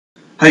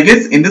I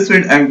guess in this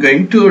video I'm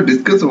going to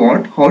discuss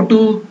about how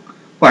to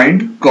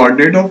find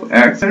coordinate of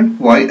x and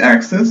y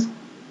axis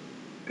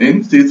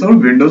in C#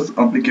 Windows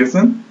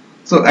application.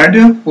 So at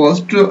your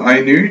first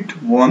I need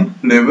one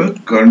level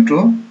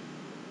control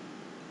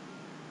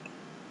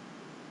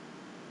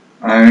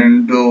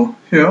and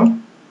here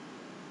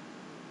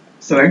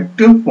select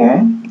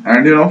form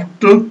and here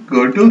after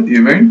go to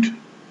event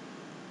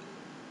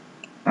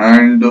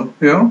and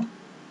here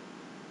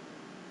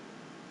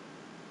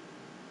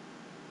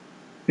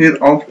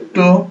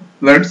after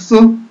let's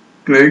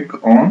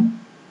click on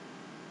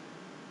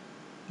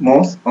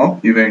mouse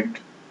of event.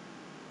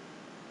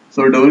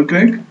 So double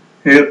click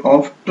here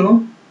after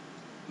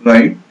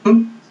write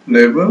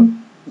level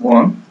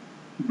 1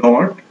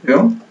 dot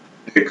here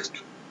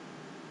text.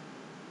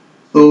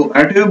 So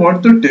at here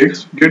what the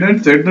text, get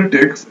and set the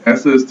text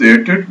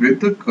associated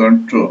with the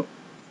control.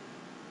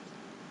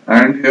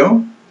 And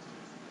here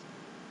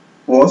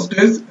first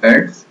is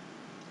x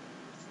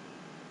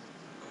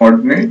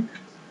coordinate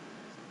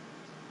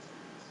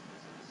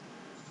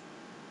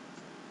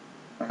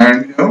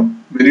and here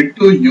we need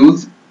to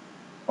use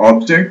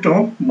object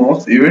of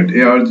mouse event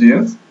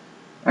args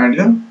and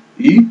here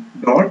e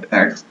dot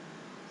x.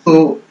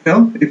 So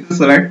here if you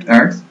select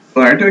x,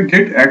 so at here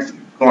get x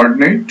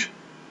coordinate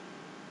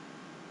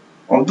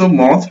of the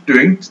mouse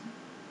during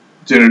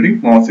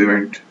generating mouse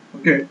event.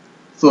 Okay,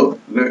 so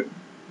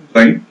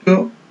write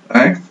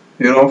x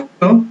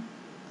hereafter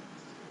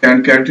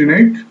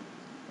concatenate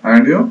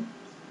and here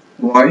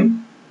y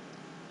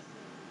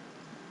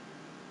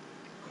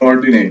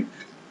coordinate.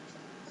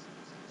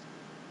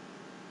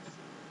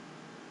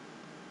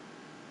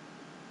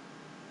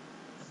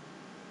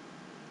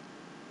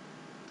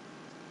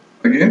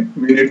 Again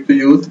we need to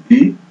use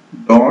e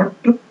dot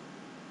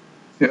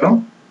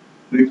here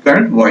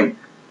required y.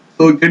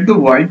 So get the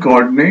y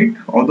coordinate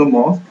of the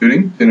mouse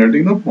during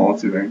generating the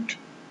mouse event.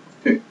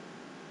 Okay,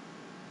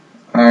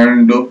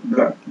 and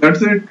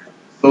that's it.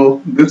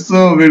 So this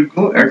will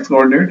go x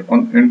coordinate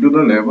on into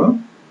the level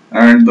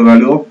and the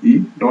value of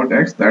e dot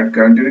x that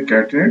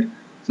concatenate.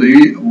 So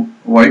e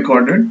y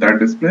coordinate that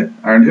display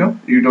and here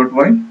e dot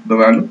y the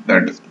value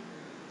that display.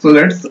 So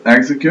let's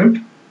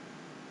execute.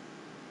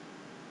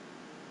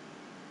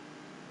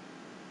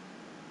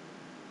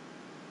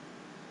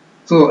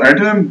 So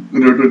at I'm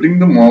rotating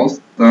the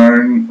mouse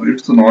and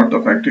it's not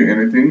affecting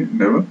anything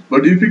level.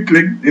 But if you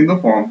click in the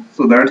form,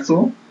 so that's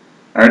so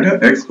at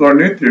a x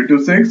coordinate 3 to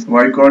 6,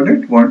 y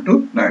coordinate 1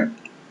 to 9.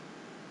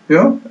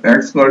 Here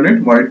x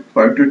coordinate y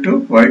 5 to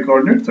 2, y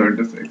coordinate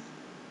 76.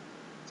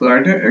 So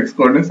at a x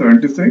coordinate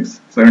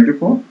 76,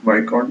 74,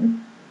 y coordinate.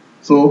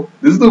 So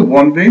this is the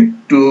one way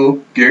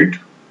to get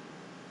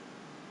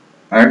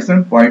x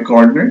and y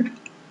coordinate.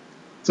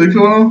 So if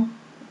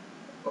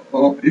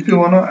you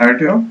wanna add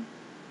here,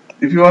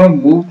 if you wanna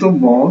move the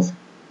mouse,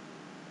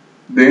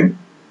 then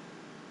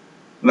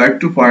like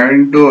to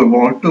find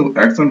what to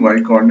x and y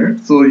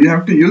coordinate, so you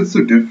have to use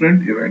a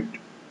different event.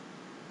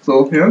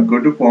 So here go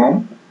to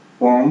form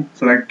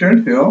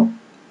selected here,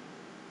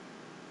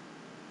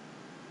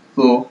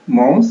 so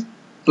mouse.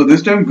 So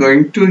this time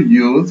going to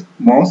use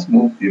mouse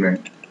move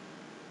event.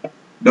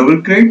 Double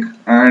click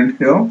and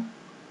here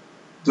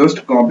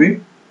just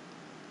copy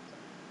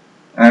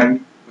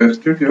and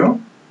paste it here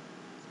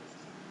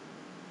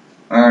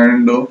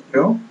and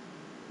here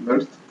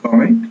let's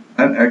comment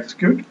and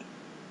execute.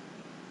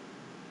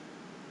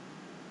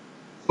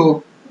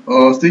 So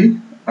see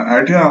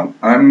at here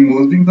I'm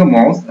moving the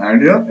mouse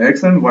and here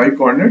x and y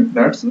coordinate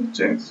that's a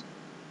change.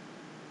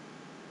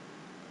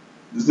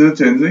 This is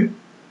changing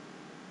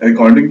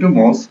according to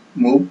mouse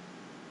move.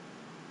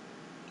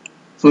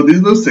 So this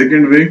is the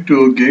second way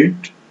to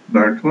get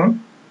that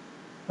one.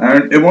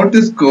 And about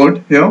this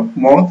code here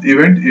mouse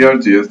event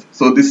args.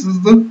 So this is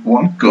the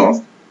one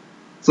class.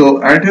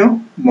 So at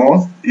here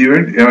mouse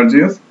event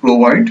args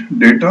provide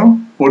data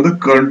for the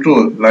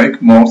control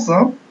like mouse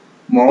up,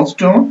 mouse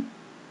down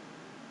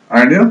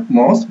and here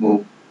mouse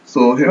move.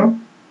 So here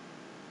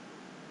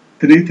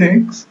three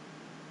things,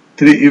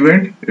 three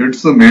event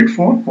it's made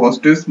for.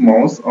 First is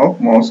mouse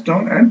up, mouse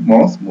down and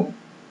mouse move.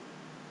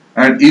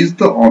 And is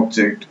the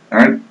object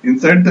and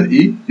inside the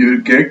e you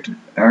will get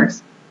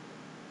x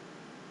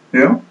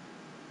here.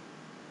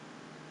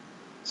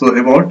 So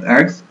about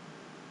x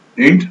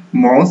int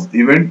mouse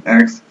event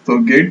x.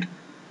 So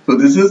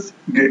this is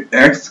get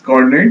x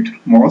coordinate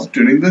mouse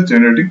during the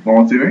generating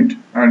mouse event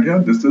and here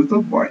this is the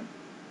y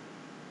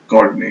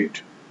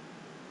coordinate.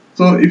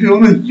 So if you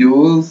want to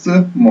use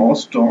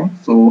mouse down,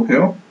 so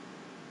here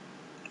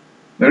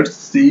let's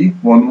see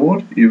one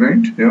more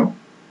event here,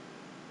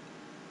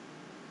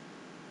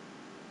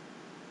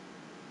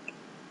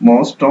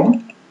 mouse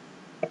down.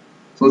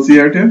 So see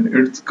at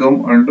here it's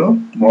come under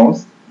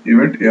mouse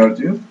event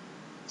args.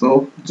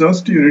 So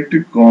just you need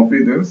to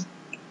copy this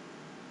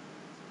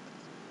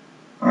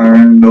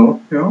and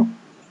here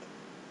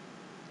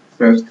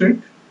paste it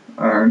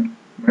and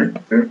make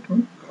that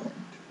one comment.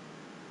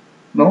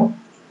 Now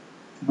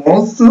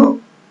mouse up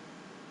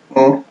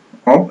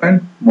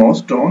and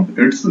mouse down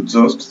it's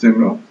just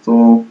similar.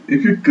 So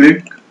if you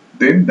click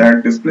then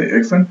that display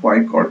x and y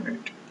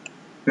coordinate.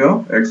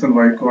 Here x and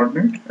y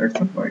coordinate, x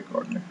and y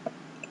coordinate.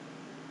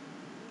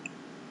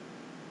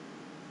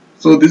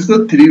 So this is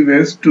the three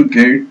ways to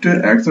get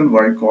x and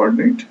y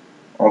coordinate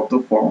of the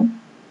form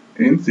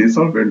in C#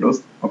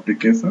 Windows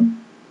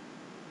application.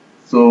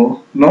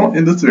 So now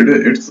in this video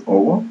it's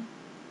over.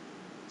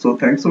 So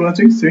thanks for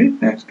watching. See you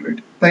next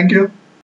video. Thank you.